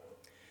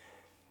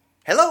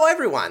Hello,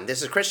 everyone.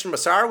 This is Christian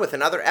Massar with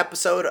another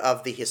episode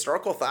of the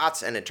Historical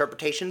Thoughts and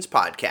Interpretations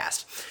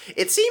podcast.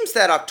 It seems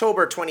that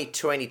October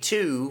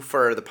 2022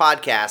 for the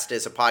podcast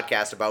is a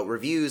podcast about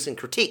reviews and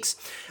critiques.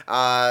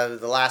 The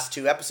last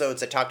two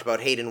episodes I talked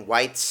about Hayden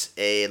White's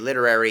a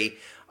literary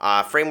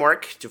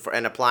framework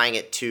and applying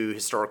it to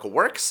historical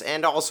works,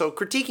 and also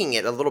critiquing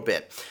it a little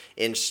bit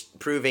in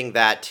proving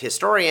that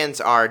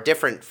historians are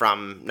different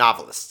from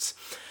novelists.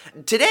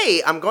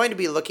 Today, I'm going to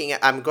be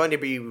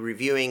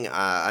reviewing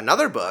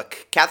another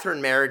book, Catherine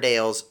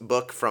Meredale's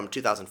book from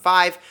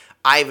 2005,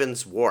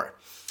 Ivan's War.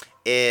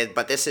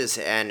 But this is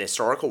an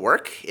historical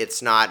work.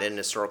 It's not an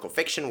historical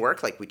fiction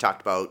work like we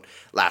talked about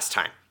last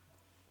time.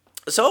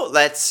 So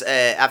let's,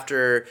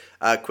 after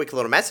a quick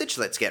little message,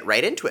 let's get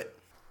right into it.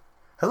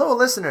 Hello,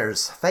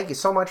 listeners. Thank you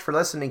so much for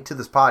listening to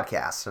this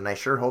podcast, and I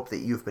sure hope that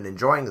you've been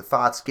enjoying the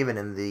thoughts given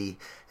in the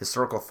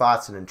Historical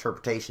Thoughts and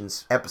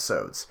Interpretations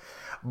episodes.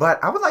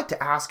 But I would like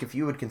to ask if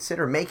you would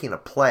consider making a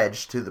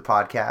pledge to the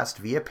podcast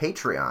via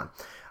Patreon.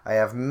 I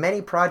have many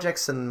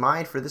projects in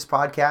mind for this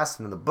podcast,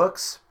 and the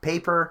books,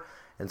 paper,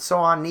 and so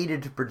on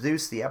needed to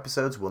produce the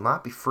episodes will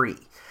not be free.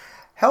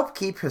 Help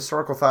keep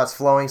Historical Thoughts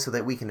flowing so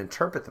that we can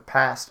interpret the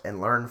past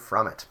and learn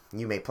from it.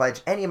 You may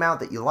pledge any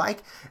amount that you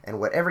like, and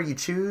whatever you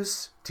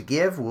choose to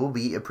give will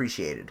be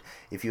appreciated.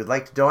 If you would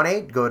like to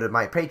donate, go to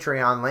my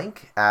Patreon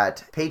link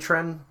at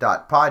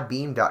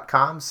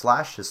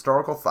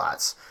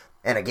patron.podbean.com/historicalthoughts.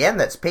 And again,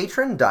 that's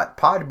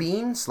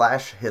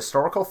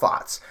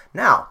patron.podbean/historicalthoughts.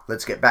 Now,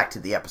 let's get back to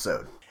the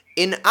episode.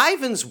 In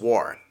Ivan's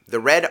War,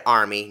 the Red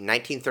Army,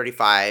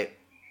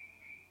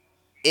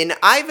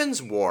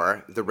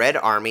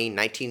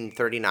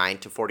 1939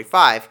 to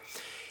 45,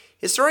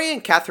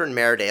 historian Catherine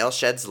Meredale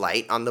sheds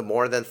light on the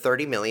more than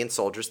 30 million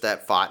soldiers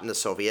that fought in the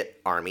Soviet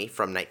Army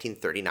from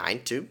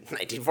 1939 to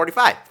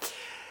 1945.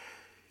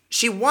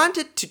 She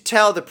wanted to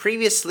tell the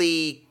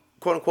previously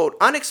quote-unquote,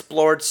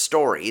 unexplored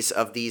stories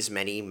of these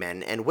many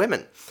men and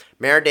women.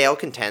 Meredale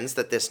contends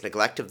that this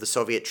neglect of the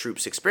Soviet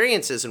troops'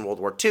 experiences in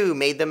World War II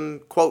made them,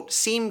 quote,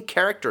 seem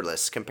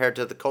characterless compared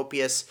to the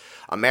copious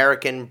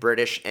American,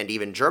 British, and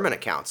even German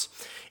accounts.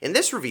 In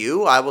this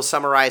review, I will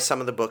summarize some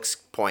of the book's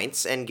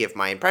points and give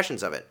my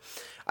impressions of it.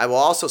 I will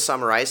also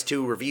summarize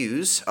two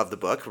reviews of the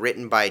book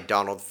written by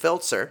Donald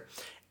Filzer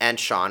and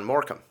Sean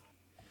Morecambe.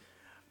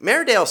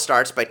 Meredale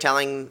starts by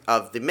telling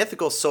of the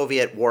mythical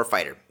Soviet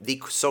warfighter,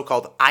 the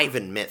so-called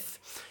Ivan myth.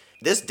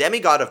 This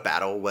demigod of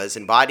battle was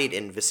embodied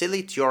in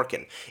Vasily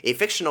Tyorkin, a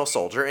fictional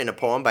soldier in a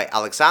poem by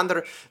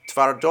Alexander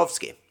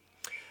Tvardovsky.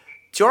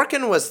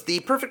 Tyorkin was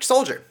the perfect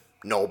soldier,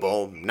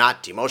 noble,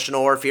 not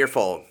emotional or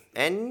fearful,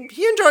 and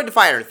he enjoyed to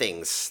fire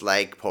things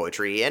like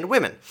poetry and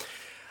women.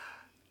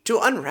 To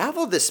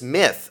unravel this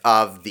myth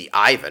of the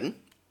Ivan,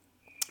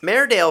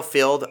 Meredale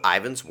filled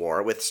Ivan's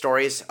War with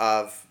stories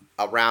of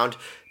around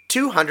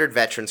 200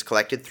 veterans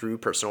collected through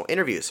personal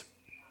interviews.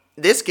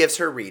 This gives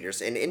her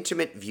readers an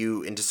intimate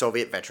view into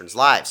Soviet veterans'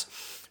 lives,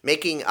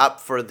 making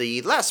up for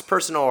the less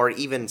personal or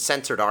even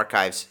censored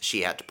archives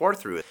she had to pore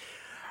through.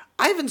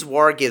 Ivan's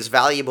War gives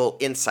valuable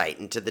insight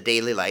into the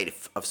daily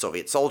life of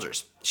Soviet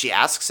soldiers. She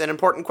asks an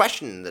important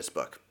question in this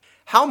book.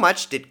 How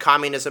much did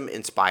communism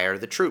inspire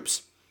the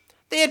troops?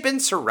 They had been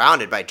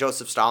surrounded by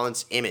Joseph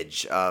Stalin's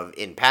image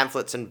in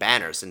pamphlets and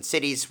banners, and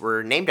cities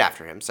were named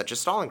after him, such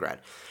as Stalingrad.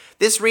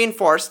 This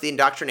reinforced the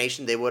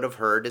indoctrination they would have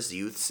heard as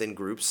youths in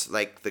groups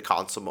like the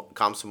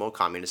Komsomol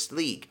Communist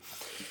League.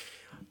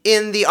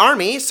 In the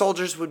army,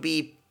 soldiers would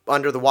be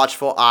under the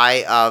watchful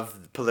eye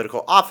of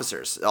political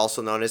officers,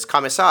 also known as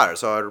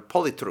commissars or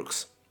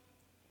politruks.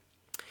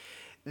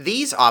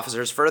 These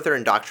officers further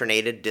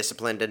indoctrinated,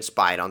 disciplined, and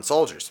spied on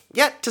soldiers.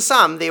 Yet, to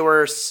some, they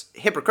were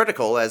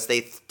hypocritical as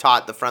they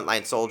taught the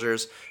frontline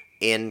soldiers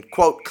in,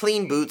 quote,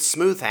 clean boots,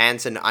 smooth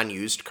hands, and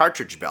unused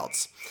cartridge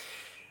belts.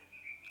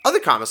 Other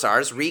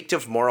commissars reeked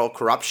of moral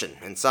corruption,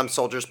 and some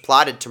soldiers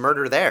plotted to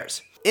murder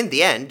theirs. In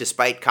the end,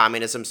 despite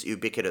communism's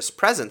ubiquitous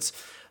presence,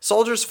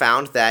 soldiers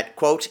found that,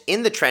 quote,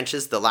 in the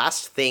trenches the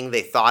last thing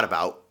they thought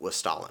about was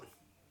Stalin.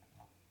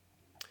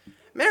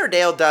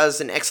 Meredale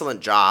does an excellent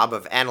job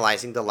of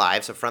analyzing the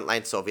lives of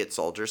frontline Soviet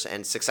soldiers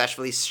and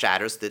successfully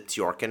shatters the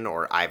Tyorkin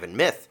or Ivan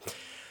myth.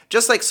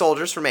 Just like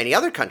soldiers from any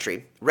other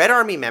country, Red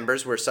Army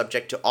members were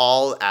subject to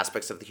all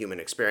aspects of the human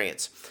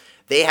experience.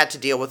 They had to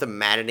deal with a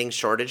maddening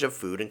shortage of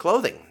food and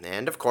clothing,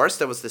 and of course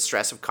there was the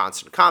stress of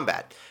constant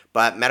combat,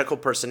 but medical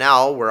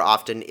personnel were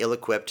often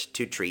ill-equipped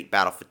to treat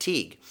battle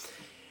fatigue.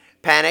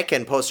 Panic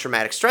and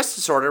post-traumatic stress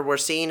disorder were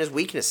seen as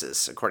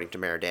weaknesses, according to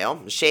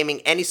Meredale,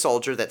 shaming any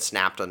soldier that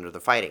snapped under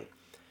the fighting.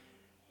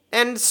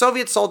 And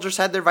Soviet soldiers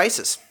had their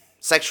vices.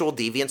 Sexual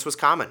deviance was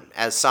common,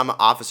 as some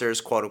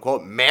officers,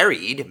 quote-unquote,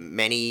 married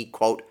many,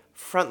 quote,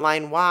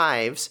 frontline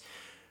wives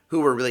who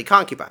were really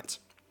concubines.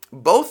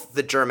 Both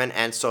the German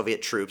and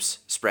Soviet troops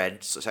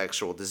spread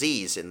sexual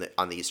disease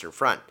on the Eastern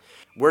Front.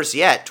 Worse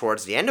yet,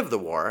 towards the end of the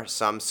war,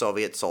 some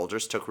Soviet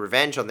soldiers took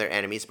revenge on their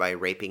enemies by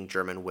raping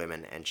German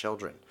women and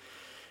children.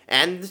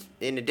 And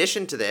in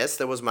addition to this,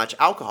 there was much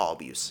alcohol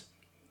abuse.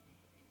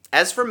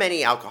 As for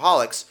many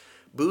alcoholics,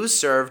 booze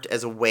served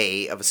as a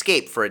way of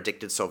escape for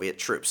addicted Soviet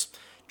troops.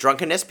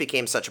 Drunkenness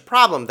became such a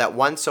problem that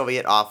one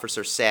Soviet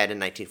officer said in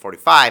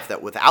 1945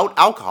 that without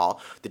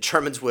alcohol, the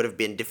Germans would have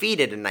been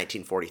defeated in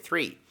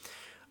 1943.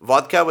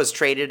 Vodka was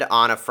traded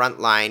on a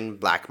frontline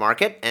black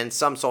market, and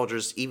some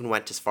soldiers even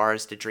went as far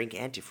as to drink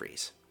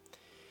antifreeze.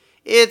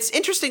 It's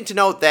interesting to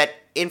note that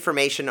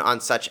information on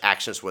such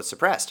actions was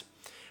suppressed.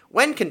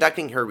 When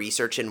conducting her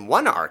research in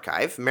one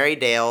archive, Mary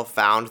Dale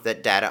found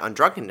that data on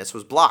drunkenness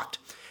was blocked.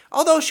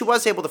 Although she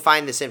was able to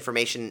find this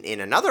information in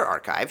another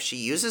archive, she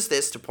uses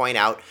this to point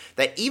out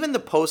that even the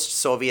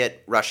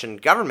post-Soviet Russian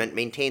government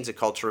maintains a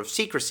culture of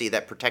secrecy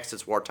that protects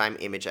its wartime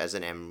image as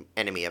an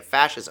enemy of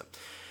fascism.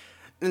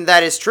 And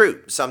that is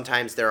true.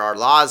 Sometimes there are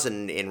laws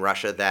in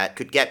Russia that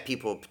could get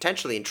people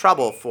potentially in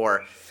trouble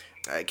for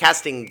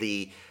casting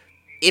the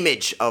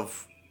image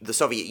of the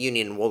Soviet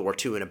Union in World War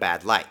II in a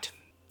bad light.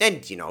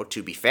 And,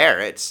 to be fair,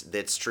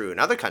 it's true in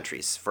other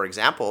countries. For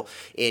example,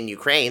 in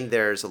Ukraine,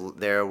 there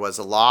was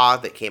a law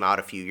that came out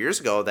a few years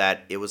ago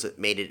that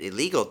made it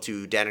illegal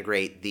to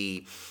denigrate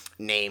the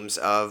names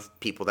of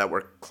people that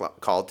were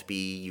called to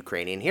be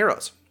Ukrainian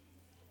heroes.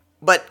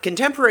 But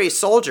contemporary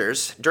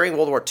soldiers during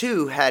World War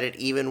II had it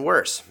even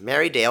worse.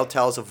 Mary Dale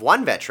tells of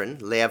one veteran,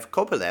 Lev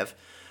Kopelev,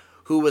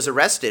 who was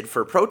arrested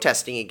for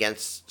protesting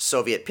against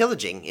Soviet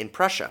pillaging in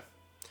Prussia.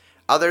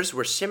 Others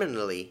were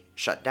similarly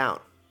shut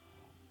down.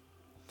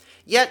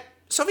 Yet,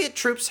 Soviet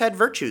troops had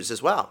virtues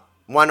as well.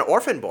 One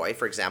orphan boy,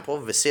 for example,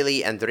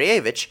 Vasily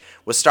Andreevich,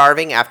 was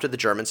starving after the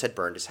Germans had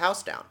burned his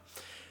house down.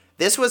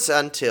 This was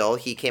until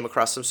he came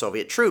across some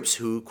Soviet troops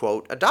who,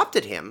 quote,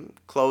 adopted him,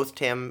 clothed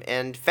him,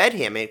 and fed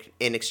him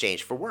in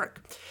exchange for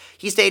work.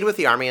 He stayed with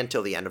the army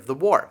until the end of the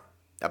war.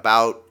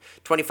 About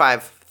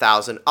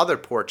 25,000 other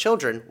poor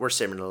children were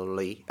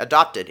similarly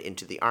adopted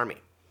into the army.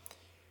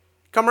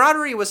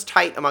 Camaraderie was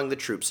tight among the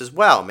troops as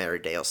well, Mary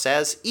Dale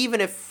says, even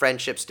if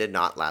friendships did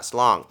not last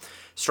long.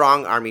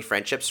 Strong army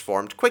friendships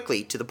formed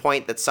quickly to the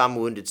point that some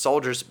wounded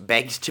soldiers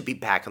begged to be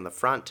back on the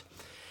front.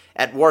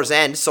 At war's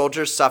end,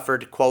 soldiers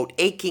suffered, quote,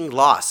 aching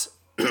loss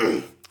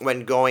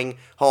when going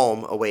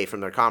home away from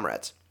their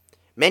comrades.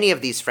 Many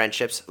of these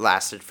friendships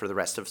lasted for the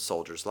rest of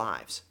soldiers'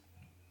 lives.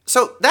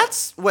 So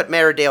that's what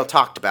Mary Dale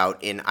talked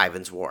about in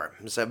Ivan's War.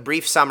 It's a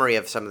brief summary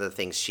of some of the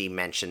things she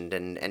mentioned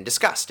and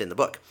discussed in the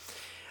book.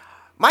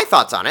 My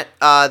thoughts on it,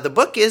 the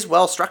book is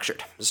well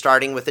structured,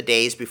 starting with the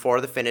days before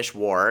the Finnish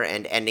War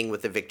and ending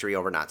with the victory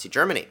over Nazi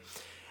Germany.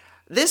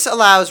 This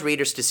allows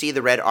readers to see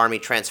the Red Army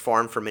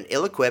transform from an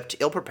ill-equipped,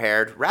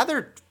 ill-prepared,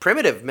 rather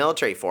primitive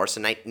military force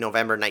in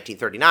November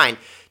 1939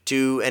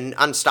 to an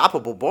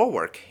unstoppable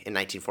bulwark in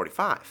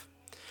 1945.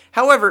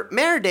 However,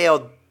 Mary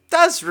Dale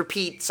does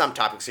repeat some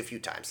topics a few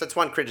times. That's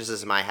one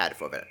criticism I had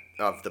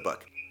of the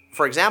book.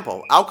 For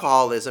example,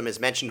 alcoholism is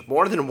mentioned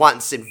more than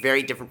once in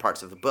very different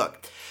parts of the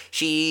book.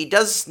 She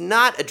does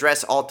not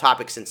address all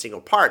topics in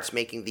single parts,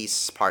 making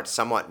these parts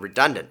somewhat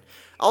redundant.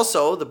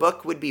 Also, the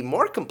book would be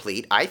more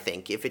complete, I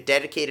think, if it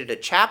dedicated a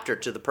chapter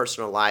to the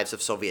personal lives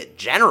of Soviet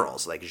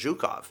generals like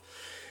Zhukov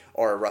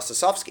or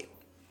Rossosovsky.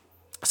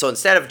 So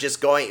instead of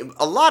just going,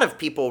 a lot of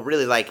people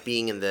really like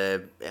being in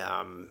the,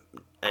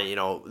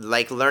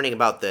 like learning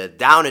about the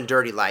down and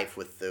dirty life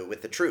with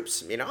the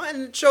troops,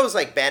 and shows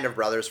like Band of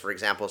Brothers, for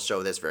example,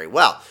 show this very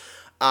well.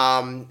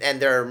 And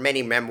there are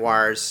many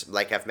memoirs,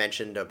 like I've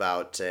mentioned,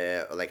 about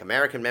like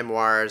American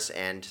memoirs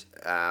and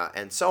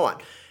so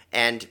on.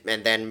 And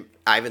then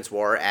Ivan's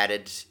War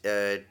added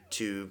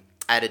to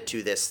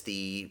this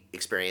the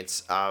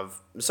experience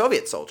of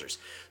Soviet soldiers.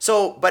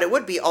 So, but it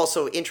would be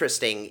also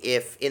interesting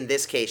if, in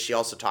this case, she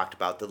also talked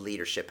about the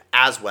leadership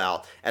as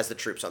well as the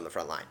troops on the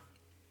front line.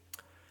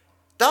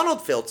 Donald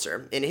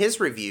Filzer, in his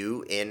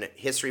review in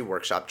History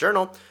Workshop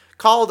Journal,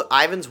 called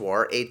Ivan's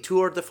War a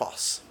tour de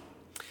force.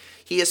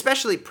 He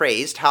especially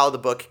praised how the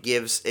book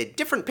gives a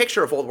different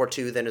picture of World War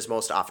II than is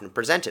most often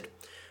presented.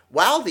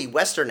 While the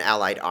Western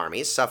Allied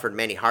armies suffered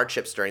many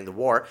hardships during the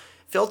war,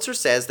 Filzer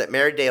says that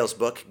Mary Dale's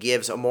book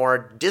gives a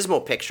more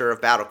dismal picture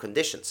of battle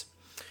conditions.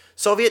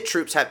 Soviet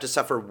troops had to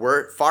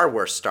suffer far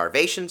worse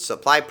starvation,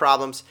 supply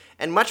problems,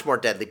 and much more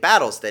deadly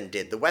battles than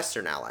did the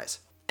Western Allies.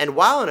 And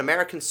while an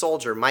American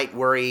soldier might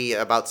worry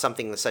about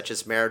something such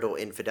as marital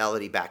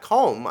infidelity back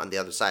home on the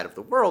other side of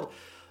the world,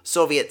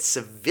 Soviet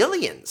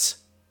civilians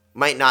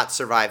might not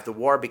survive the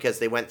war because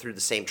they went through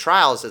the same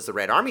trials as the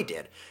Red Army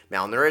did: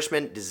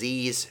 malnourishment,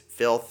 disease,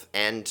 filth,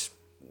 and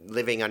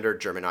living under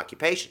German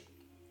occupation.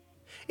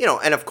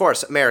 And of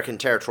course, American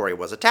territory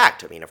was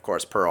attacked. Of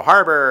course, Pearl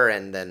Harbor,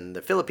 and then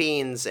the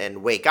Philippines,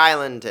 and Wake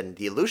Island, and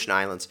the Aleutian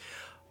Islands.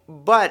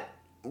 But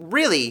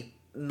really,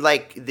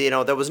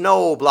 there was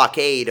no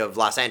blockade of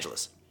Los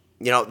Angeles.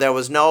 There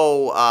was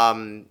no,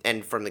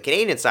 and from the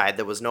Canadian side,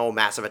 there was no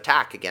massive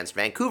attack against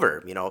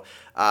Vancouver.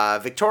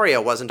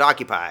 Victoria wasn't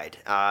occupied.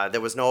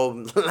 There was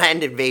no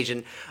land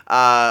invasion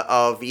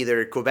of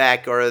either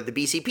Quebec or the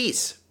BC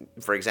Peace,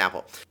 for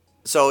example.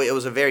 So it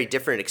was a very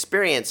different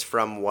experience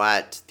from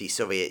what the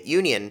Soviet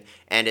Union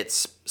and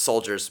its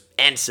soldiers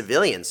and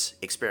civilians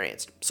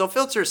experienced. So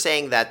Filzer is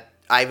saying that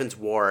Ivan's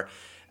War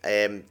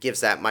gives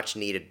that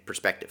much-needed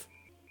perspective.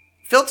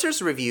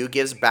 Filtzer's review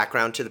gives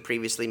background to the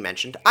previously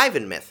mentioned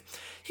Ivan myth.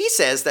 He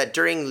says that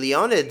during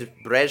Leonid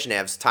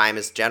Brezhnev's time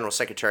as General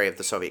Secretary of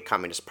the Soviet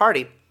Communist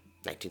Party,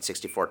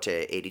 1964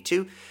 to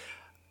 82,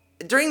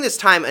 during this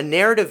time a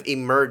narrative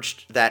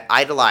emerged that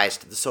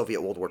idolized the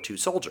Soviet World War II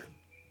soldier.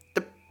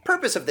 The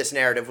purpose of this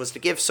narrative was to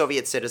give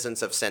Soviet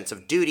citizens a sense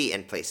of duty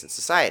and place in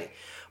society.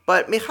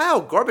 But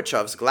Mikhail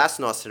Gorbachev's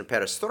Glasnost and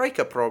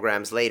Perestroika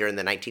programs later in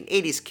the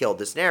 1980s killed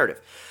this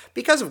narrative.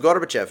 Because of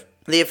Gorbachev,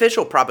 the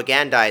official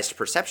propagandized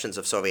perceptions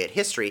of Soviet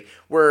history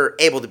were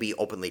able to be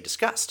openly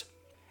discussed.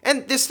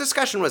 And this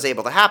discussion was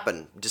able to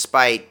happen,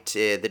 despite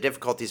the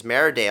difficulties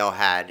Meredale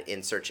had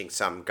in searching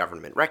some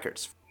government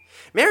records.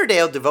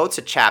 Meredale devotes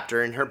a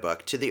chapter in her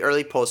book to the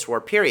early post-war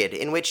period,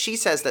 in which she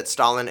says that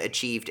Stalin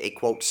achieved a,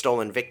 quote,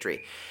 stolen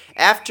victory.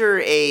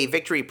 After a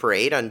victory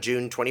parade on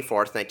June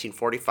 24th,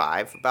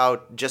 1945,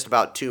 just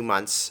about 2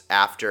 months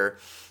after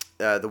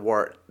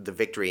the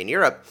victory in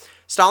Europe,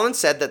 Stalin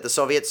said that the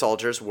Soviet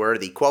soldiers were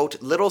the,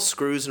 quote, little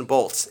screws and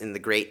bolts in the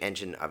great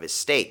engine of his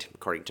state,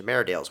 according to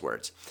Meredale's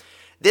words.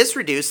 This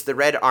reduced the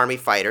Red Army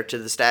fighter to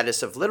the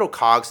status of little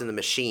cogs in the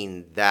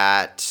machine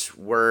that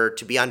were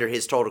to be under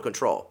his total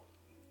control.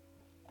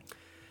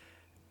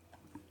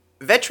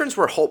 Veterans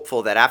were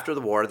hopeful that after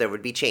the war there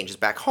would be changes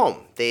back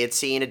home. They had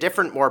seen a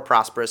different, more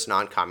prosperous,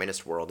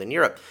 non-communist world in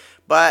Europe,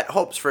 but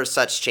hopes for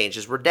such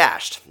changes were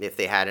dashed, if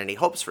they had any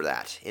hopes for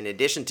that. In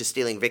addition to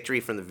stealing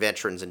victory from the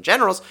veterans and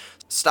generals,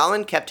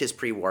 Stalin kept his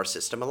pre-war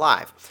system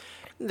alive.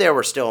 There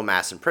were still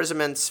mass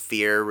imprisonments,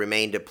 fear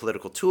remained a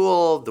political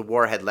tool, the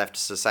war had left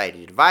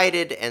society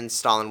divided, and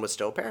Stalin was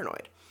still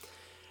paranoid.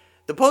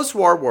 The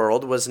post-war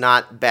world was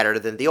not better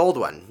than the old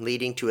one,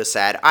 leading to a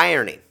sad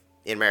irony.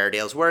 In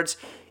Meredale's words,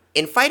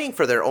 in fighting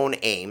for their own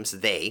aims,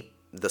 they,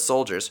 the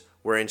soldiers,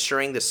 were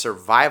ensuring the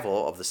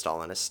survival of the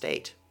Stalinist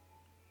state.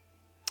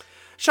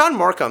 Sean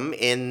Morcom,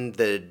 in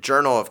the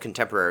Journal of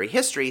Contemporary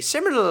History,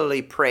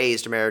 similarly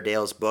praised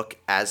Meredale's book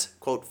as,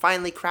 quote,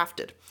 finely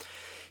crafted.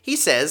 He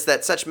says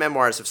that such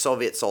memoirs of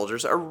Soviet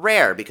soldiers are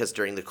rare because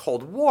during the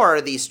Cold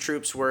War, these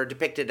troops were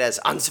depicted as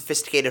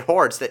unsophisticated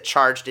hordes that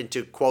charged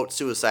into, quote,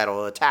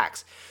 suicidal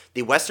attacks.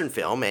 The Western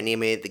film,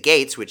 Enemy at the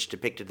Gates, which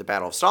depicted the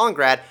Battle of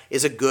Stalingrad,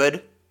 is a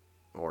good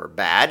or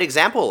bad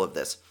example of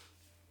this.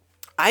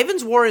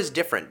 Ivan's War is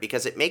different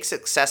because it makes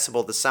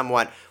accessible the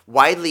somewhat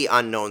widely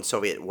unknown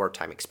Soviet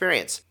wartime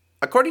experience.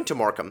 According to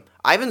Morcom,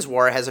 Ivan's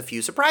War has a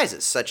few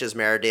surprises, such as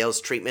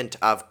Meredale's treatment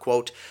of,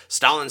 quote,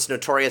 Stalin's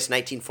notorious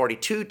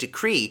 1942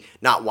 decree,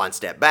 not one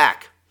step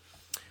back.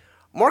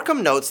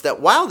 Morcom notes that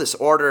while this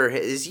order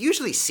is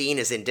usually seen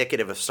as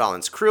indicative of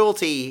Stalin's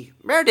cruelty,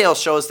 Meredale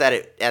shows that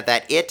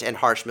it and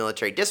harsh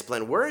military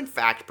discipline were in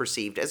fact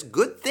perceived as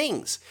good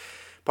things,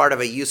 part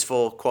of a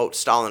useful, quote,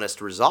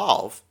 Stalinist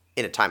resolve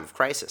in a time of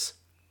crisis.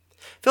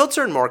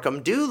 Filtzer and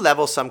Morcom do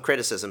level some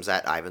criticisms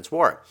at Ivan's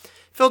War.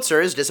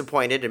 Filtzer is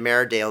disappointed in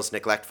Meredale's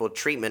neglectful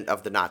treatment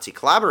of the Nazi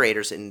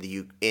collaborators in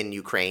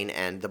Ukraine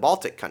and the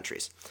Baltic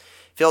countries.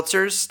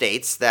 Filtzer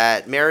states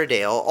that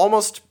Meredale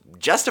almost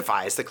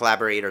justifies the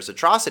collaborators'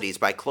 atrocities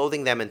by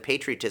clothing them in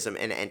patriotism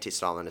and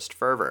anti-Stalinist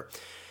fervor.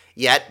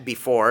 Yet,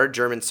 before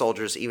German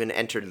soldiers even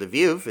entered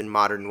Lviv in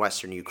modern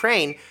western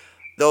Ukraine,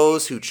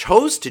 those who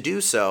chose to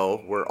do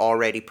so were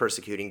already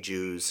persecuting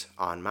Jews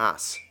en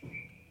masse.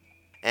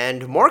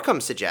 And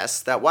Morcom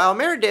suggests that while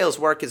Meredale's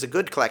work is a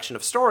good collection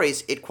of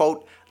stories, it,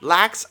 quote,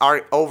 lacks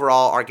our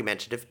overall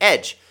argumentative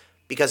edge,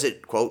 because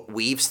it, quote,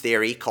 weaves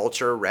theory,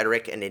 culture,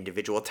 rhetoric, and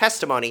individual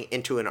testimony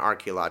into an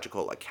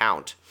archaeological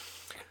account.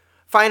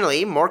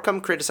 Finally,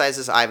 Morcom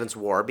criticizes Ivan's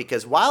War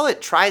because while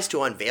it tries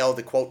to unveil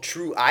the, quote,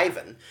 true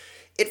Ivan,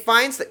 it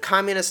finds that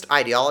communist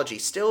ideology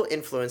still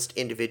influenced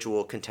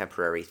individual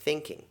contemporary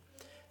thinking.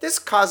 This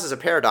causes a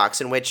paradox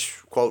in which,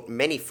 quote,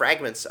 many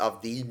fragments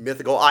of the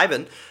mythical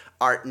Ivan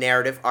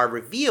narrative are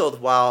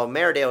revealed while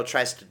Meredale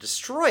tries to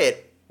destroy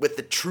it with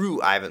the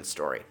true Ivan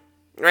story.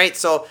 Right?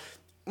 So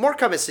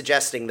Morcom is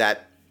suggesting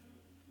that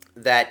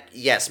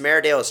yes,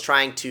 Meredale is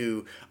trying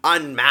to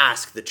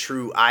unmask the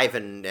true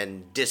Ivan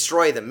and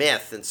destroy the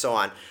myth and so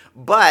on,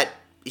 but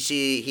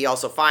he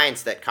also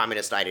finds that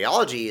communist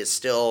ideology is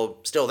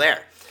still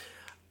there.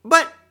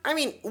 But I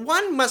mean,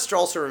 one must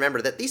also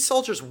remember that these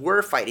soldiers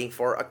were fighting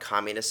for a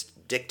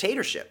communist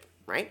dictatorship,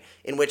 right?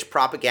 In which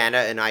propaganda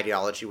and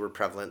ideology were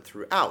prevalent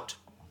throughout.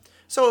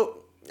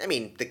 So, I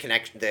mean, the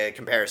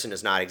comparison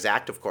is not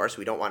exact, of course.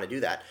 We don't want to do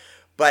that.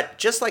 But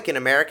just like an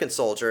American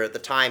soldier at the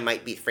time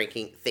might be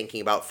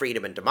thinking about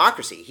freedom and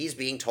democracy, he's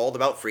being told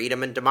about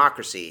freedom and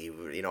democracy,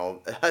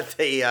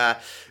 the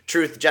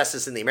truth,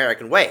 justice, and the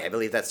American way. I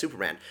believe that's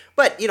Superman.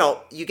 But,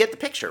 you get the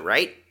picture,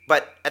 right?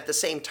 But at the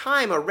same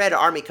time, a Red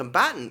Army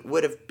combatant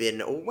would have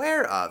been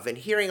aware of and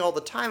hearing all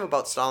the time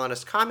about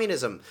Stalinist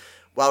communism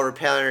while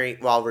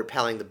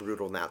repelling the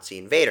brutal Nazi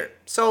invader.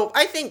 So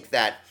I think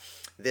that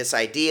this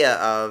idea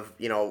of,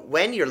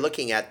 when you're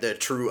looking at the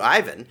true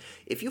Ivan,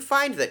 if you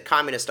find that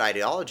communist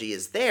ideology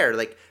is there,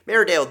 like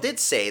Meredale did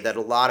say that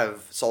a lot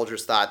of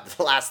soldiers thought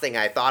the last thing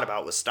I thought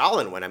about was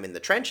Stalin when I'm in the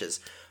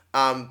trenches.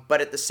 But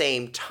at the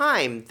same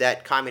time,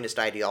 that communist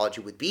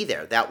ideology would be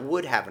there. That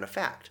would have an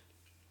effect.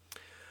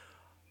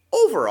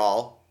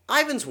 Overall,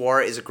 Ivan's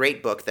War is a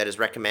great book that is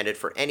recommended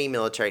for any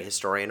military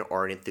historian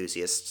or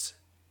enthusiast's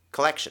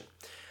collection.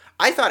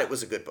 I thought it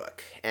was a good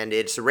book, and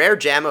it's a rare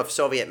gem of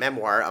Soviet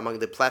memoir among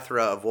the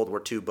plethora of World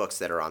War II books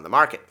that are on the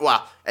market.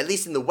 Well, at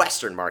least in the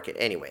Western market,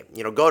 anyway.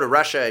 Go to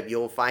Russia,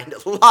 you'll find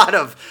a lot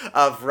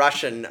of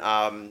Russian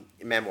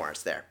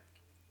memoirs there.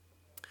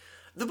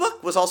 The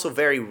book was also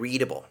very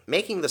readable,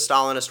 making the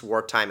Stalinist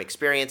wartime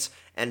experience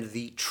and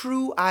the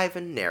true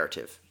Ivan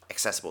narrative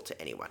accessible to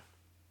anyone.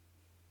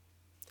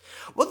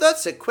 Well,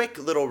 that's a quick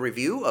little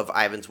review of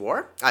Ivan's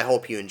War. I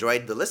hope you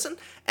enjoyed the listen,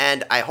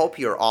 and I hope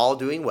you're all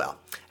doing well.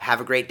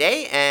 Have a great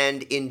day,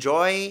 and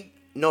enjoy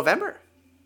November.